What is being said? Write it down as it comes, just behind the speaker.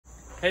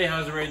Hey,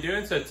 how's everybody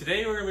doing? So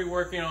today we're going to be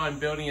working on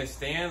building a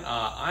stand.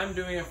 I'm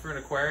doing it for an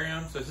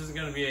aquarium, so this is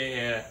going to be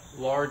a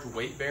large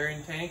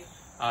weight-bearing tank.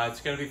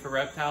 It's going to be for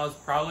reptiles.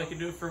 Probably could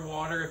do it for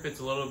water if it's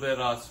a little bit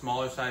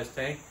smaller size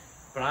tank.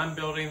 But I'm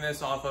building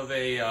this off of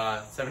a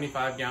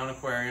 75-gallon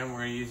aquarium. We're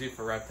going to use it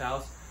for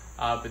reptiles.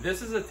 But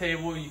this is a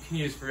table you can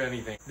use for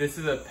anything. This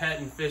is a pet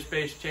and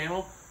fish-based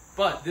channel,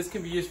 but this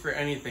can be used for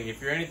anything.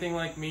 If you're anything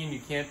like me and you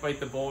can't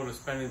bite the bullet of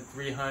spending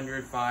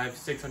 $300, $500,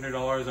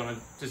 $600 on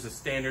just a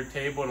standard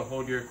table to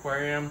hold your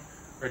aquarium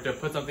or to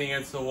put something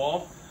against the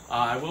wall,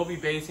 I will be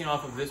basing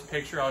off of this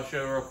picture I'll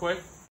show real quick.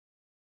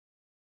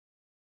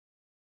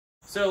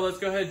 So let's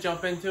go ahead and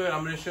jump into it.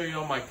 I'm going to show you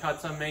all my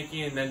cuts I'm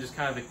making and then just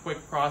kind of the quick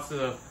process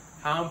of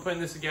how I'm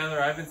putting this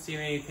together. I haven't seen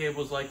any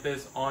tables like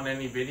this on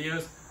any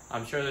videos.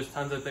 I'm sure there's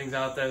tons of things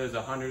out there. There's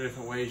 100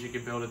 different ways you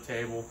could build a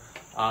table.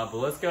 But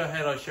let's go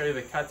ahead. I'll show you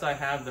the cuts I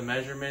have, the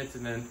measurements,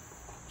 and then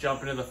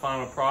jump into the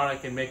final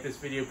product and make this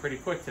video pretty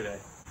quick today.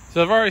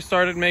 So I've already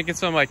started making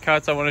some of my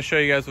cuts. I want to show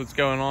you guys what's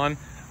going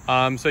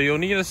on. So you'll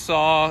need a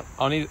saw.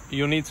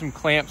 You'll need some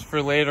clamps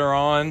for later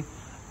on.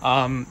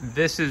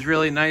 This is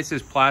really nice.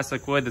 This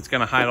plastic wood that's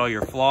going to hide all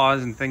your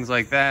flaws and things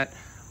like that.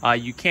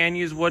 You can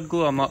use wood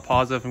glue. I'm not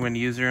positive if I'm going to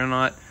use it or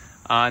not.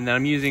 And then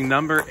I'm using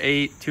number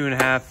 8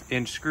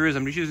 2.5-inch screws.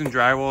 I'm just using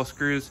drywall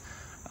screws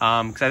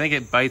because I think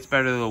it bites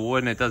better to the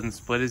wood and it doesn't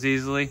split as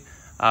easily.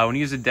 When you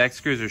use the deck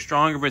screws, they're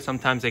stronger, but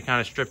sometimes they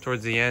kind of strip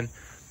towards the end.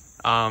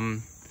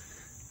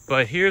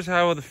 But here's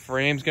how the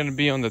frame's going to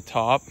be on the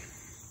top.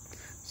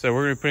 So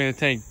we're going to be putting the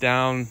tank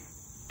down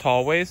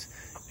tall ways,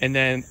 and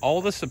then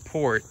all the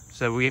support.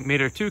 So we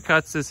made our 2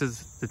 cuts.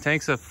 The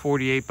tank's a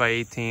 48 by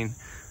 18.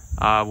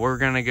 We're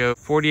going to go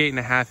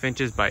 48.5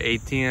 inches by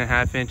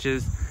 18.5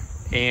 inches.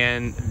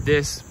 And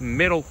this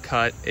middle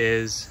cut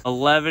is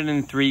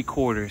 11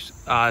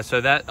 3/4. So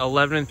that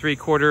 11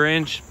 3/4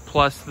 inch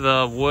plus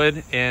the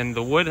wood, and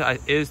the wood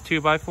is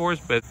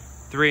 2x4s, but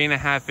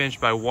 3.5 inch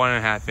by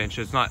 1.5 inch.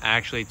 It's not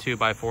actually 2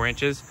 by 4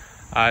 inches.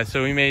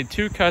 So we made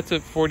 2 cuts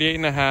at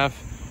 48.5,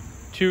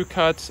 2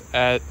 cuts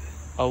at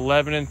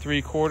 11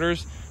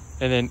 3/4,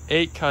 and then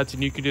 8 cuts,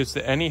 and you can do this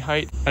to any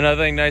height.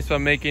 Another thing nice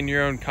about making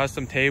your own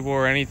custom table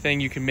or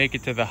anything, you can make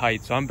it to the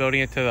height. So I'm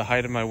building it to the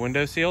height of my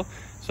window sill.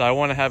 So I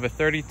want to have a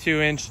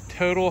 32-inch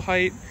total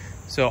height.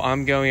 So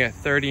I'm going at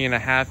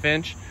 30.5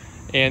 inch.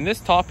 And this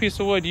top piece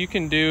of wood, you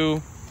can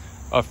do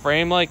a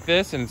frame like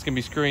this and it's going to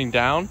be screwing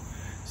down.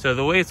 So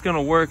the way it's going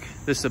to work,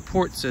 the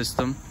support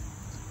system.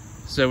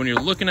 So when you're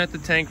looking at the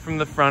tank from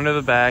the front or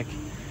the back,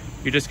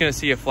 you're just going to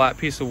see a flat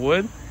piece of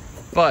wood.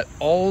 But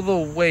all the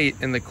weight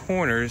in the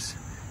corners,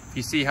 if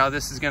you see how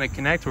this is going to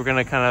connect, we're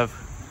going to kind of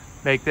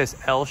make this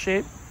L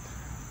shape.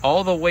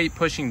 All the weight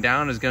pushing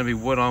down is going to be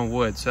wood on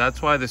wood. So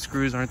that's why the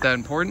screws aren't that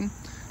important.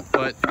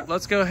 But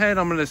let's go ahead.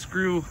 I'm going to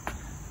screw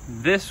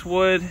this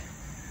wood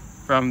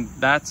from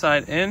that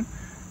side in.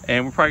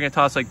 And we're probably going to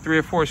toss like 3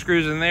 or 4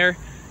 screws in there.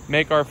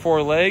 Make our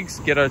 4 legs,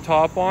 get our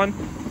top on.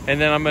 And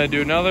then I'm going to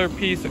do another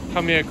piece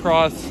coming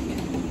across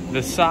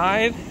the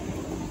side.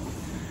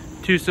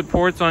 2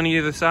 supports on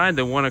either side,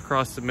 then 1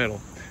 across the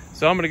middle.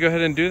 So I'm going to go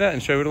ahead and do that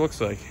and show you what it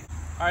looks like.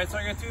 All right, so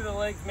I got 2 of the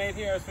legs made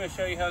here. I was going to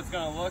show you how it's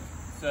going to look.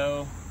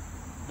 So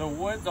the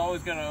wood's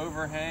always going to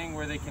overhang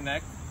where they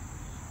connect.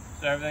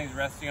 So everything's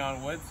resting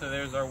on wood. So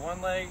there's our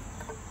 1 leg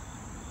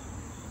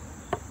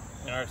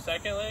and our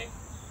 2nd leg.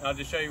 I'll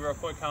just show you real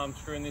quick how I'm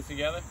screwing these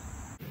together.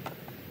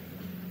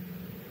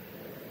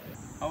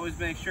 Always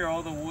make sure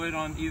all the wood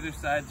on either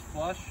side's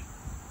flush.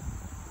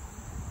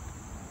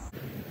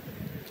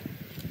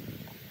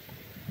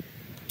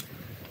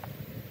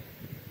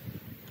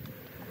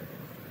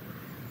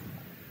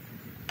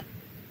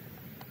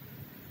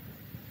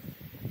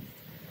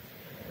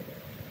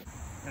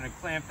 Gonna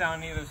clamp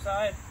down either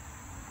side.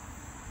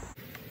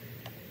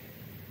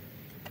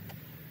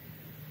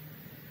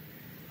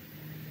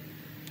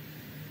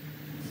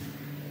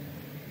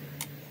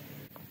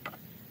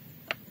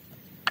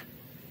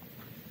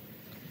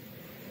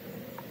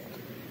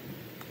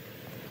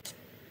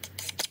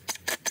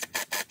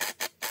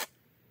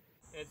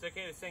 It's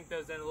okay to sink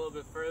those in a little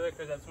bit further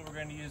because that's what we're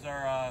going to use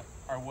our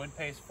wood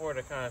paste for,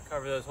 to kind of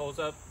cover those holes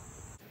up.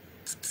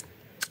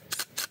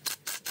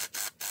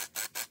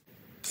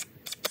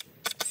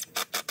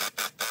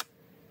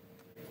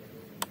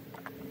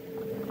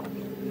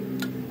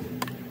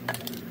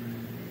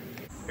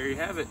 There you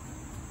have it.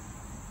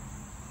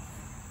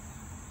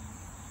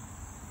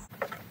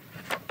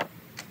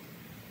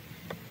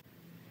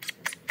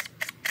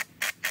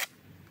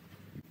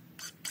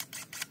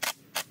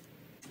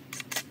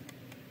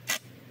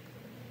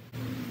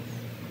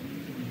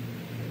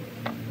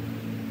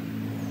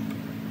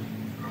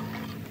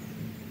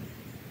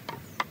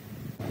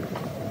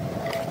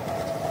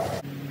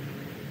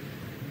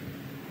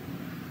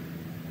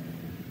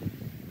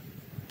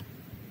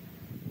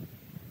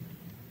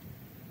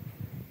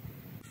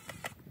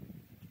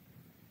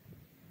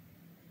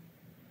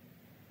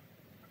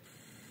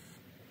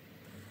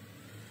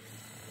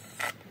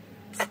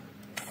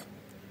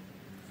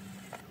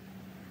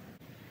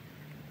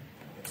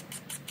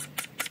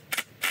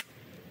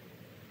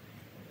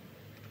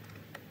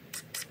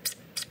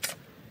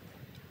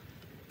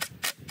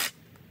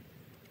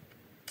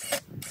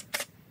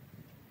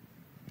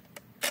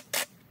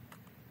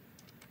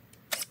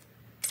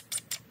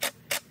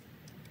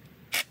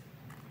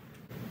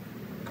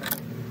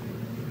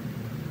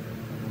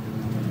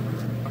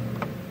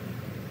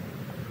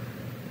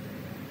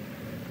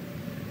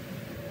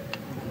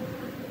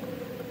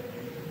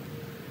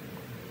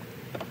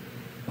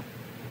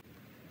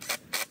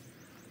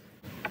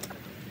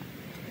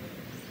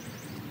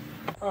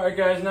 All right,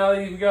 guys, now that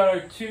we've got our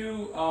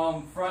two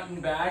front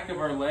and back of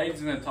our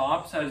legs and the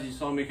tops, as you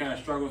saw me kind of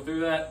struggle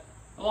through that.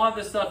 A lot of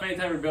this stuff,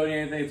 anytime we're building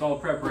anything, it's all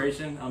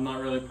preparation. I'm not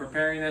really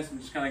preparing this. I'm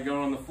just kind of going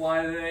on the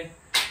fly today.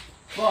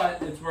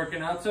 But it's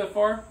working out so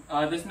far.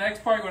 This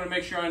next part, I'm going to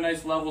make sure on a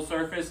nice level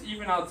surface.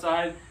 Even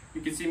outside,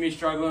 you can see me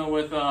struggling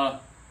with the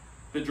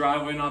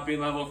driveway not being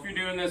level. If you're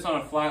doing this on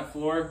a flat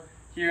floor,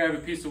 here I have a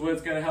piece of wood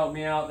that's going to help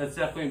me out. That's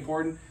definitely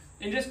important.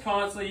 And just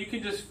constantly, you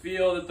can just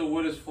feel that the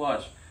wood is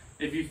flush.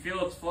 If you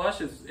feel it's flush,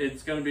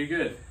 it's going to be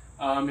good.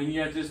 And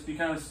you have to just be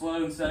kind of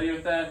slow and steady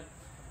with that.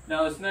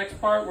 Now this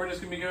next part, we're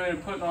just going to be going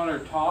and putting on our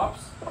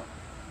tops.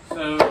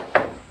 So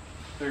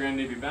they're going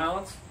to need to be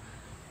balanced.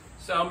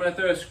 So I'm going to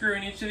throw a screw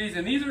in each of these.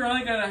 And these are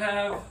only going to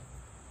have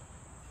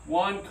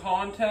one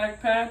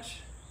contact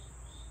patch,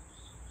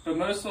 but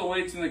most of the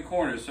weight's in the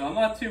corners. So I'm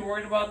not too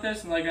worried about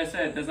this. And like I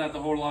said, it doesn't have to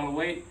hold a lot of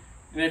weight.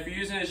 And if you're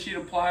using a sheet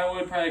of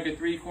plywood, probably like a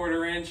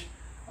 3/4 inch,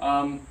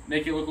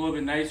 make it look a little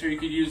bit nicer. You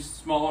could use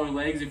smaller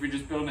legs if you're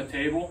just building a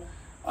table.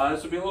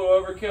 This will be a little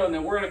overkill, and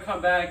then we're going to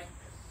come back,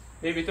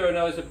 maybe throw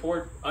another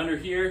support under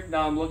here.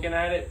 Now I'm looking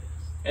at it,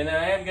 and then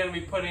I am going to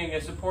be putting a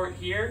support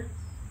here,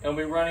 and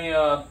we'll be running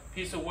a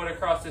piece of wood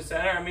across the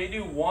center. I may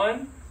do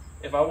one.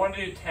 If I want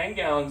to do 10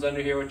 gallons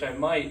under here, which I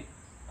might,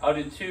 I'll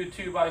do two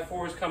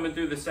 2x4s coming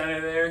through the center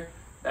there.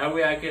 That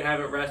way I could have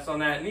it rest on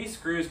that, and these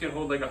screws can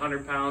hold like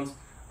 100 pounds.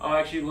 I'll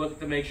actually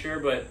look to make sure,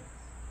 but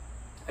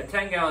a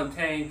 10-gallon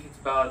tank, it's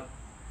about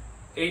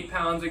 8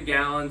 pounds a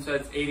gallon, so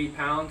that's 80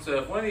 pounds. So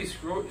if one of these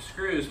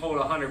screws hold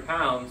 100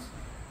 pounds,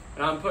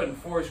 and I'm putting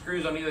 4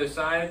 screws on either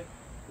side,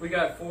 we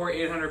got 4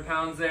 800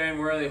 pounds there, and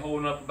we're only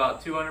holding up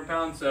about 200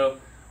 pounds. So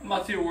I'm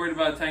not too worried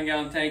about a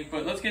 10-gallon tank,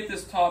 but let's get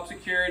this top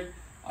secured.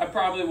 I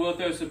probably will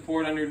throw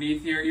support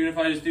underneath here, even if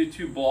I just do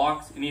 2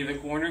 blocks in either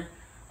corner.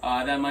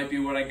 That might be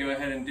what I go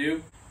ahead and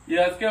do.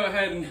 Yeah, let's go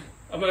ahead and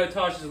I'm going to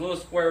toss this little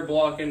square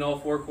block in all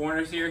 4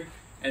 corners here,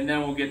 and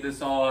then we'll get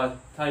this all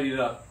tidied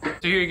up.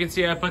 So here you can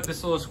see I put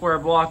this little square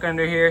block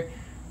under here.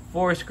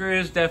 4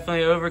 screws,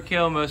 definitely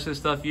overkill. Most of the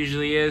stuff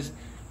usually is.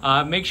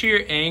 Make sure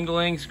your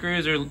angling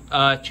screws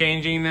are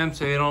changing them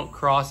so they don't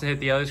cross and hit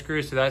the other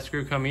screw. So that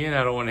screw coming in,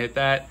 I don't want to hit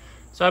that.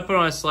 So I put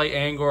on a slight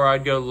angle, or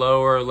I'd go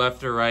lower,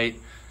 left or right,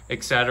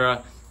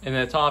 etc. And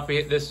the top,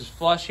 this is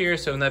flush here,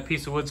 so when that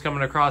piece of wood's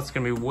coming across, it's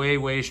going to be way,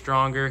 way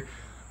stronger.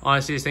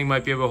 Honestly, this thing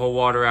might be able to hold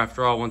water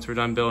after all once we're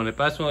done building it.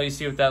 But I just want to let you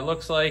see what that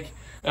looks like.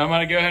 I'm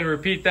going to go ahead and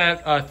repeat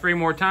that 3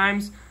 more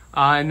times.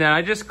 And then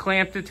I just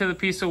clamped it to the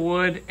piece of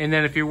wood. And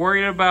then if you're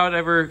worried about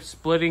ever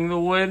splitting the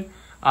wood,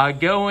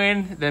 go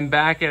in, then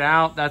back it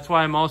out. That's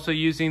why I'm also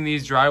using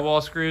these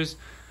drywall screws,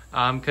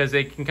 because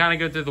they can kind of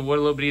go through the wood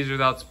a little bit easier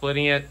without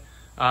splitting it.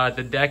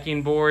 The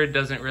decking board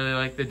doesn't really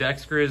like, the deck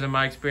screws in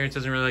my experience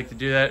doesn't really like to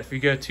do that. If you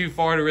go too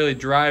far to really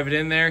drive it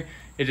in there,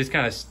 it just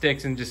kind of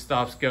sticks and just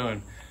stops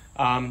going.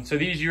 So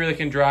these you really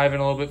can drive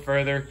in a little bit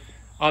further.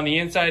 On the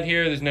inside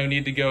here, there's no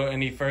need to go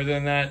any further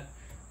than that.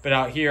 But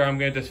out here, I'm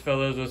going to just fill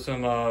those with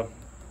some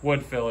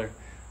wood filler.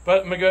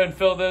 But I'm going to go ahead and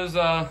fill those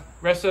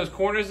rest of those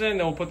corners in,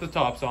 then we'll put the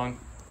tops on.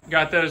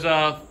 Got those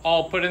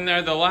all put in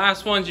there. The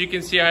last ones, you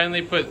can see I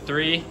only put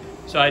 3.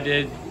 So I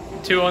did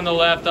 2 on the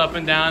left, up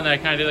and down. I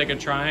kind of did like a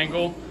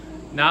triangle.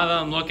 Now that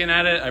I'm looking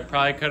at it, I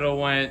probably could have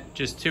went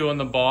just 2 on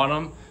the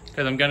bottom,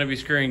 because I'm going to be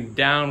screwing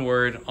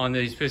downward on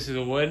these pieces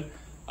of wood.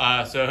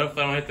 So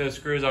hopefully I don't hit those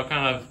screws. I'll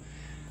kind of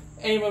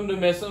aim them to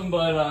miss them,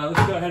 but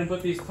let's go ahead and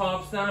put these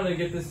tops down and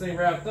get this thing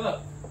wrapped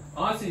up.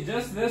 Honestly,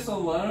 just this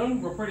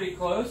alone, we're pretty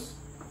close.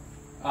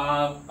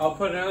 I'll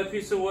put another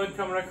piece of wood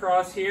coming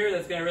across here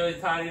that's going to really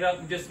tidy it up.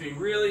 And just to be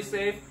really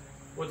safe,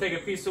 we'll take a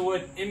piece of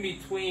wood in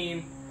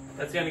between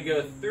that's going to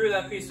go through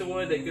that piece of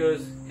wood that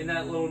goes in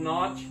that little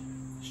notch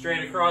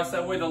straight across.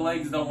 That way the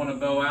legs don't want to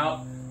bow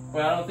out.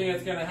 But I don't think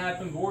that's going to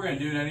happen, but we're going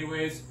to do it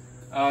anyways.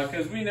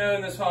 Because we know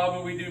in this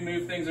hobby we do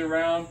move things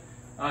around.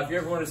 If you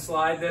ever want to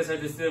slide this, I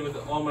just did with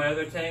all my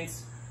other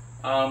tanks.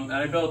 And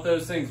I built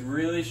those things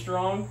really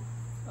strong.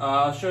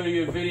 I'll show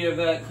you a video of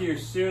that here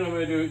soon. I'm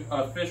going to do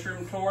a fish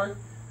room tour.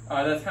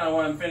 That's kind of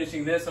why I'm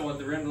finishing this. I want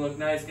the rim to look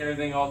nice, get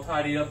everything all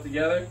tidied up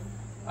together.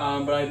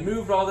 But I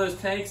moved all those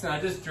tanks and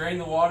I just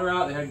drained the water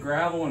out. They had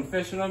gravel and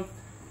fish in them.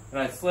 And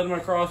I slid them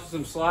across with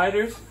some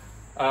sliders.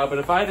 But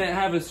if I didn't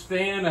have a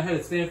stand, I had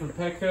a stand from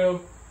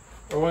Petco,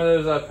 or one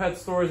of those pet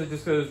stores that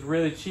just goes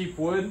really cheap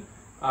wood.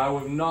 I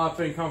would not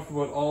been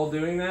comfortable at all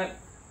doing that.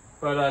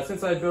 But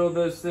since I build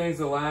those things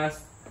to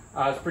last,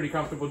 I was pretty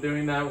comfortable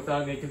doing that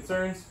without any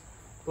concerns.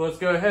 But let's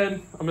go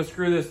ahead. I'm going to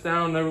screw this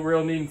down. No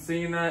real need in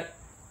seeing that.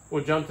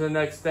 We'll jump to the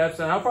next steps.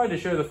 And I'll probably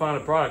just show you the final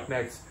product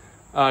next,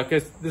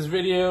 because this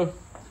video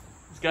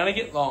is going to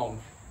get long.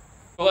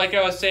 But like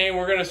I was saying,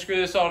 we're going to screw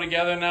this all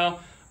together now.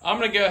 I'm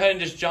going to go ahead and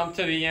just jump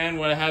to the end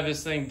when I have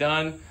this thing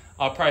done.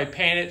 I'll probably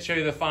paint it, show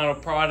you the final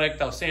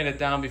product. I'll sand it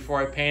down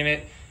before I paint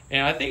it.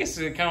 And I think it's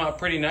going to come out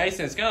pretty nice,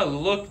 and it's going to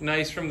look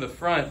nice from the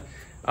front,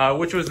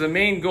 which was the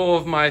main goal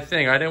of my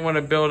thing. I didn't want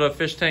to build a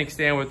fish tank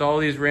stand with all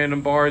these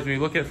random bars. When you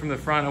look at it from the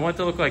front, I want it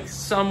to look like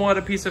somewhat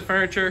a piece of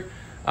furniture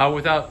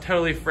without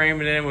totally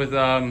framing it in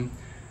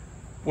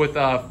with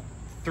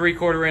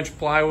 3/4 inch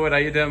plywood.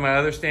 I did my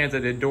other stands. I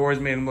did doors,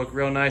 made them look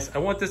real nice. I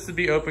want this to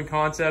be open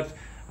concept.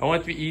 I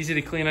want it to be easy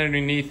to clean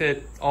underneath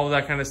it, all of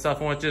that kind of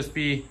stuff. I want it to just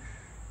be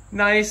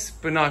nice,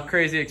 but not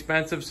crazy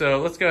expensive. So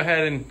let's go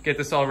ahead and get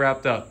this all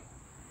wrapped up.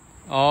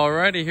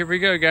 Alrighty, here we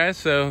go, guys.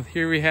 So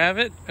here we have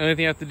it. Only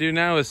thing I have to do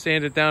now is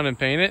sand it down and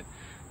paint it.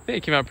 I think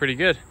it came out pretty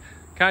good.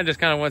 Kind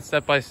of went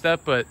step by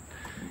step, but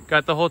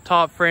got the whole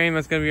top frame.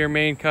 That's gonna be your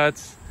main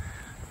cuts.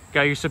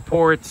 Got your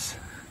supports,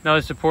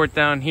 another support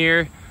down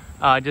here.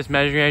 Just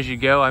measuring as you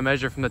go. I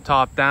measure from the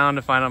top down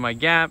to find out my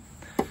gap.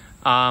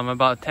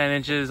 About 10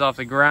 inches off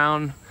the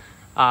ground.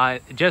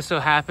 It just so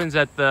happens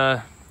that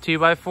the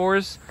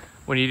 2x4s,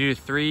 when you do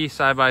 3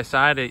 side by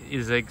side, it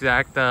is the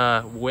exact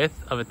width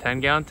of a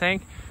 10-gallon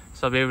tank.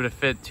 So I'll be able to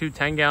fit 2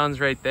 10-gallons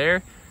right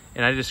there.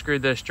 And I just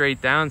screwed those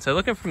straight down. So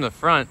looking from the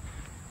front,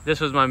 this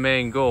was my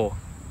main goal.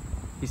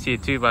 You see a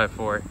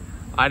 2x4.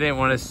 I didn't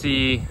want to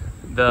see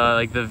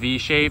the V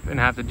shape and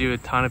have to do a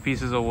ton of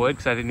pieces of wood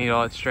because I didn't need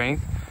all that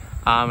strength.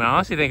 And I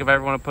honestly think if I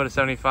ever want to put a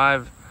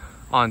 75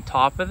 on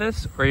top of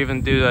this, or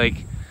even do like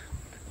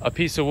a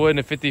piece of wood and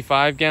a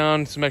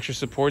 55-gallon, some extra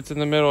supports in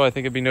the middle, I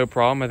think it'd be no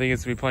problem. I think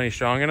it's gonna be plenty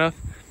strong enough.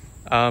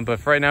 But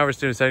for right now, we're just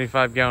doing a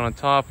 75-gallon on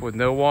top with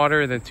no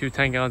water, and then 2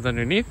 10-gallons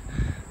underneath.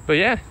 But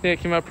yeah, I think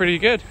it came out pretty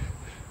good.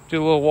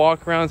 Do a little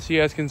walk around so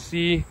you guys can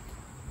see.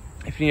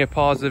 If you need to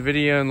pause the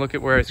video and look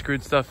at where I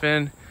screwed stuff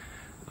in.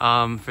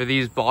 For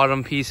these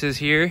bottom pieces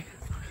here,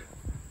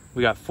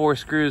 we got 4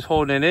 screws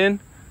holding it in.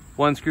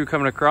 1 screw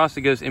coming across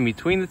that goes in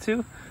between the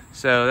 2.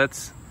 So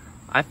that's,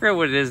 I forget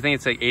what it is. I think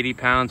it's like 80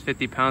 pounds,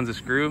 50 pounds a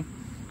screw.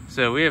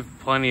 So we have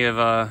plenty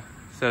of,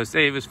 so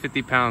say it was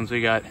 50 pounds,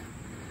 we got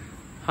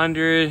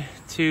 100,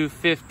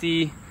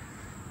 250,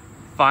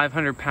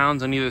 500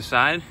 pounds on either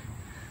side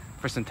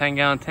for some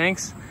 10-gallon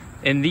tanks.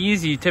 And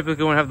these, you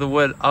typically won't have the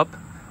wood up,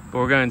 but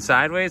we're going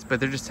sideways,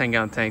 but they're just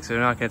 10-gallon tanks, so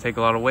they're not gonna take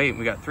a lot of weight.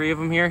 We got 3 of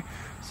them here,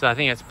 so I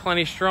think that's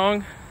plenty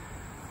strong.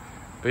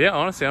 But yeah,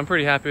 honestly, I'm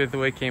pretty happy with the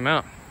way it came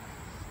out.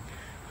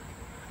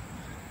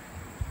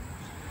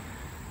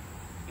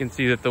 You can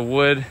see that the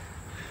wood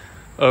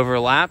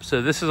overlaps,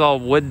 so this is all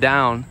wood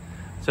down.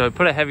 So I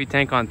put a heavy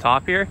tank on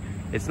top here.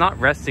 It's not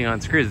resting on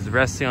screws, it's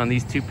resting on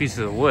these 2 pieces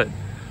of wood.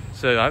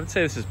 So I would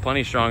say this is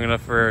plenty strong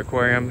enough for an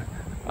aquarium.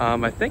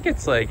 I think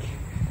it's like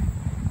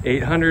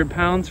 800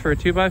 pounds for a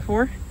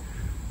 2x4.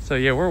 So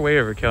yeah, we're way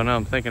overkill now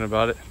I'm thinking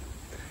about it.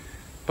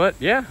 But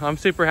yeah, I'm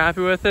super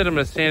happy with it. I'm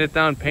gonna sand it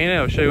down, paint it.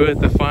 I'll show you what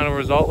the final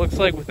result looks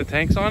like with the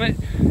tanks on it.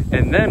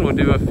 And then we'll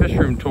do a fish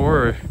room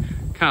tour, or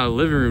kind of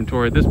living room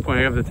tour at this point.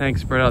 I have the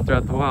tanks spread out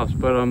throughout the whole house.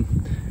 But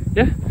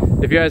yeah,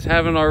 if you guys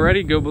haven't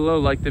already, go below,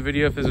 like the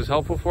video if this was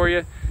helpful for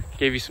you.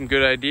 Gave you some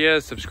good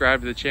ideas.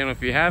 Subscribe to the channel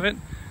if you haven't.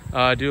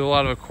 Do a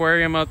lot of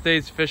aquarium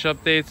updates, fish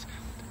updates.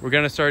 We're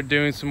gonna start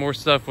doing some more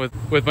stuff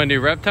with my new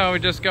reptile we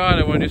just got.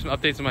 I wanna do some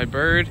updates on my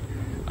bird.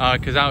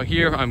 Because out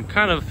here I'm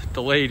kind of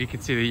delayed. You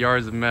can see the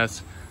yard's a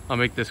mess. I'll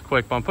make this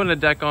quick, but I'm putting a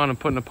deck on, I'm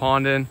putting a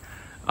pond in,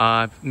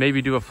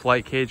 maybe do a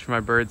flight cage for my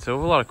birds. So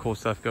a lot of cool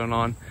stuff going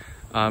on.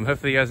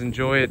 Hopefully you guys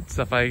enjoy it,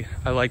 stuff I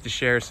like to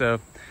share. So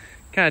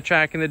kind of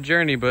tracking the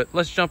journey, but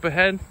let's jump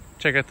ahead,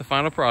 check out the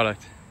final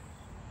product.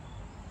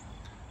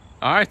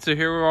 All right, so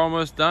here we're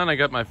almost done. I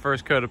got my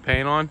first coat of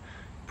paint on.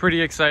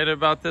 Pretty excited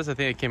about this. I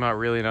think it came out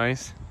really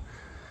nice.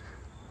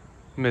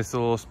 Missed a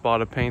little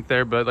spot of paint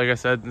there, but like I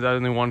said, there's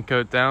only 1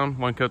 coat down,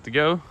 1 coat to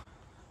go.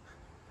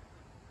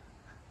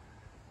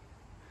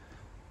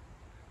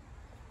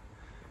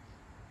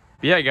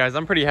 But yeah, guys,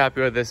 I'm pretty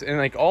happy with this. And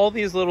like all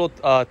these little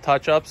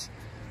touch-ups,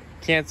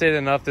 can't say it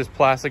enough, this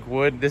plastic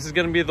wood, this is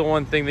gonna be the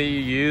one thing that you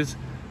use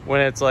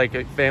when it's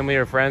like family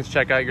or friends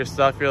check out your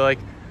stuff. You're like,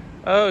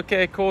 oh,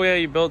 okay, cool, yeah,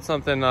 you built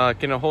something,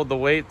 can it hold the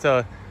weight?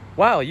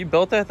 Wow, you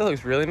built that? That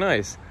looks really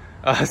nice.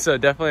 So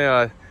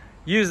definitely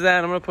use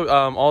that. I'm gonna put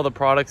all the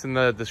products in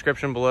the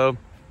description below,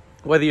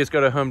 whether you just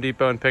go to Home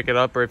Depot and pick it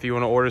up, or if you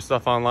want to order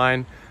stuff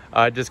online,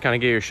 just kind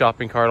of get your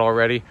shopping cart all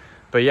ready.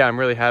 But yeah, I'm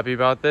really happy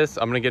about this.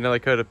 I'm gonna get another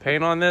coat of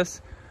paint on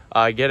this,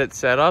 get it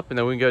set up, and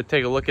then we can go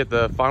take a look at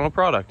the final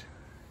product.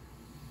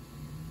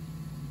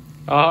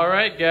 All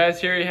right, guys,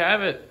 here you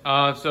have it.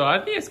 So I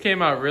think this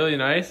came out really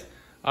nice.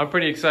 I'm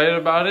pretty excited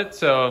about it.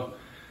 So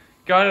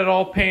got it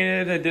all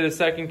painted. I did a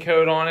second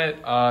coat on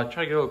it. Try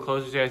to get a little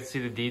closer so you guys can see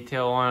the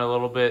detail on it a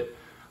little bit.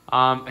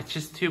 It's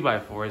just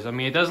 2x4s. I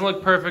mean, it doesn't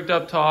look perfect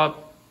up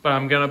top, but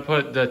I'm gonna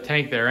put the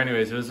tank there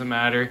anyways, it doesn't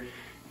matter.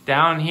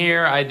 Down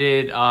here, I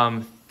did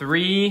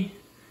 3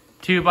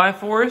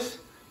 2x4s,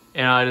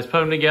 and I just put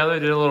them together,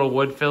 did a little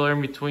wood filler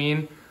in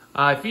between.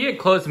 If you get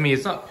close to me,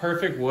 it's not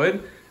perfect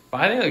wood,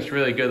 but I think it looks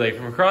really good. Like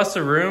from across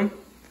the room,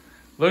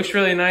 looks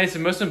really nice,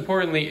 and most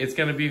importantly, it's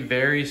gonna be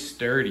very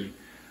sturdy.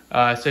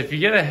 So if you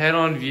get a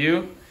head-on view,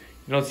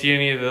 you don't see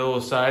any of the little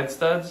side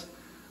studs.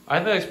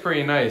 I think it's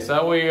pretty nice.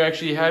 That way you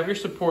actually have your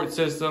support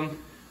system.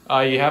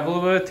 You have a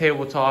little bit of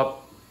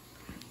tabletop.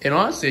 And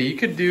honestly, you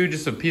could do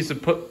just a piece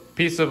of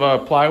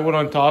plywood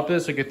on top of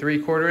this, like a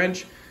 3/4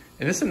 inch.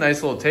 And this is a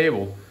nice little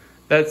table.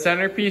 That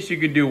centerpiece, you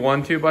could do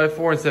 1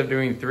 2x4 instead of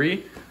doing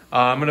 3.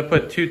 I'm gonna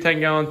put 2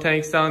 10-gallon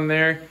tanks down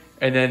there.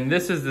 And then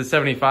this is the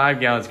 75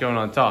 gallons going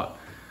on top.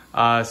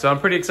 So I'm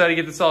pretty excited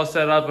to get this all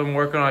set up. I'm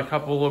working on a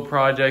couple little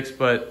projects,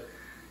 but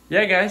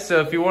yeah, guys,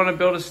 so if you want to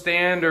build a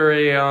stand or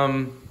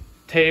a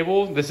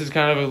table, this is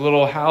kind of a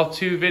little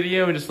how-to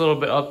video and just a little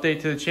bit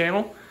update to the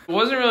channel. It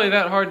wasn't really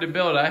that hard to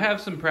build. I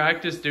have some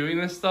practice doing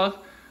this stuff,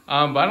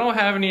 but I don't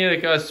have any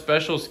like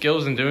special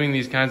skills in doing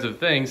these kinds of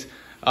things.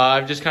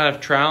 I've just kind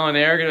of trial and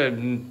error,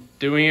 been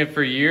doing it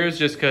for years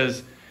just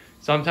because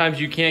sometimes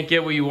you can't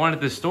get what you want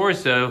at the store,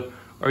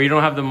 or you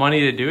don't have the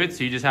money to do it,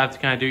 so you just have to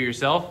kind of do it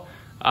yourself.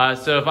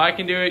 So if I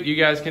can do it, you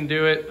guys can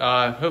do it.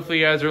 Hopefully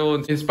you guys are a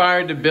little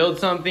inspired to build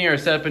something or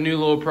set up a new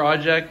little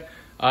project.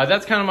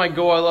 That's kind of my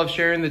goal. I love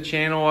sharing the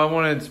channel. I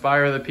want to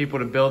inspire other people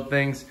to build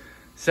things,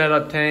 set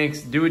up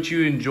tanks, do what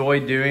you enjoy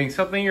doing,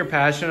 something you're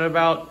passionate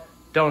about.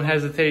 Don't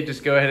hesitate,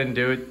 just go ahead and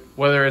do it.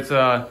 Whether it's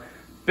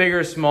big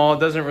or small, it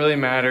doesn't really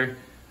matter.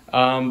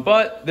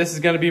 But this is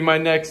going to be my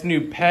next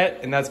new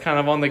pet, and that's kind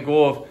of on the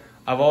goal of,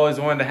 I've always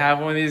wanted to have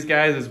one of these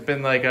guys. It's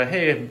been like,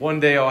 hey, one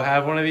day I'll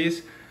have one of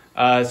these.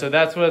 So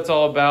that's what it's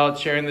all about,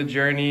 sharing the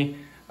journey,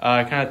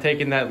 kind of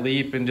taking that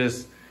leap and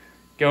just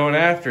going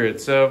after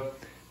it. So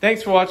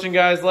thanks for watching,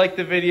 guys. Like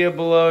the video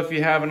below if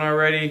you haven't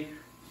already.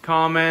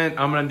 Comment.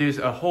 I'm going to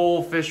do a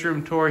whole fish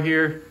room tour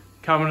here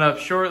coming up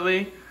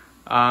shortly.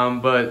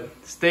 But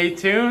stay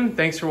tuned.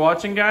 Thanks for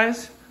watching,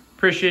 guys.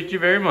 Appreciate you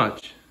very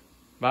much.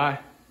 Bye.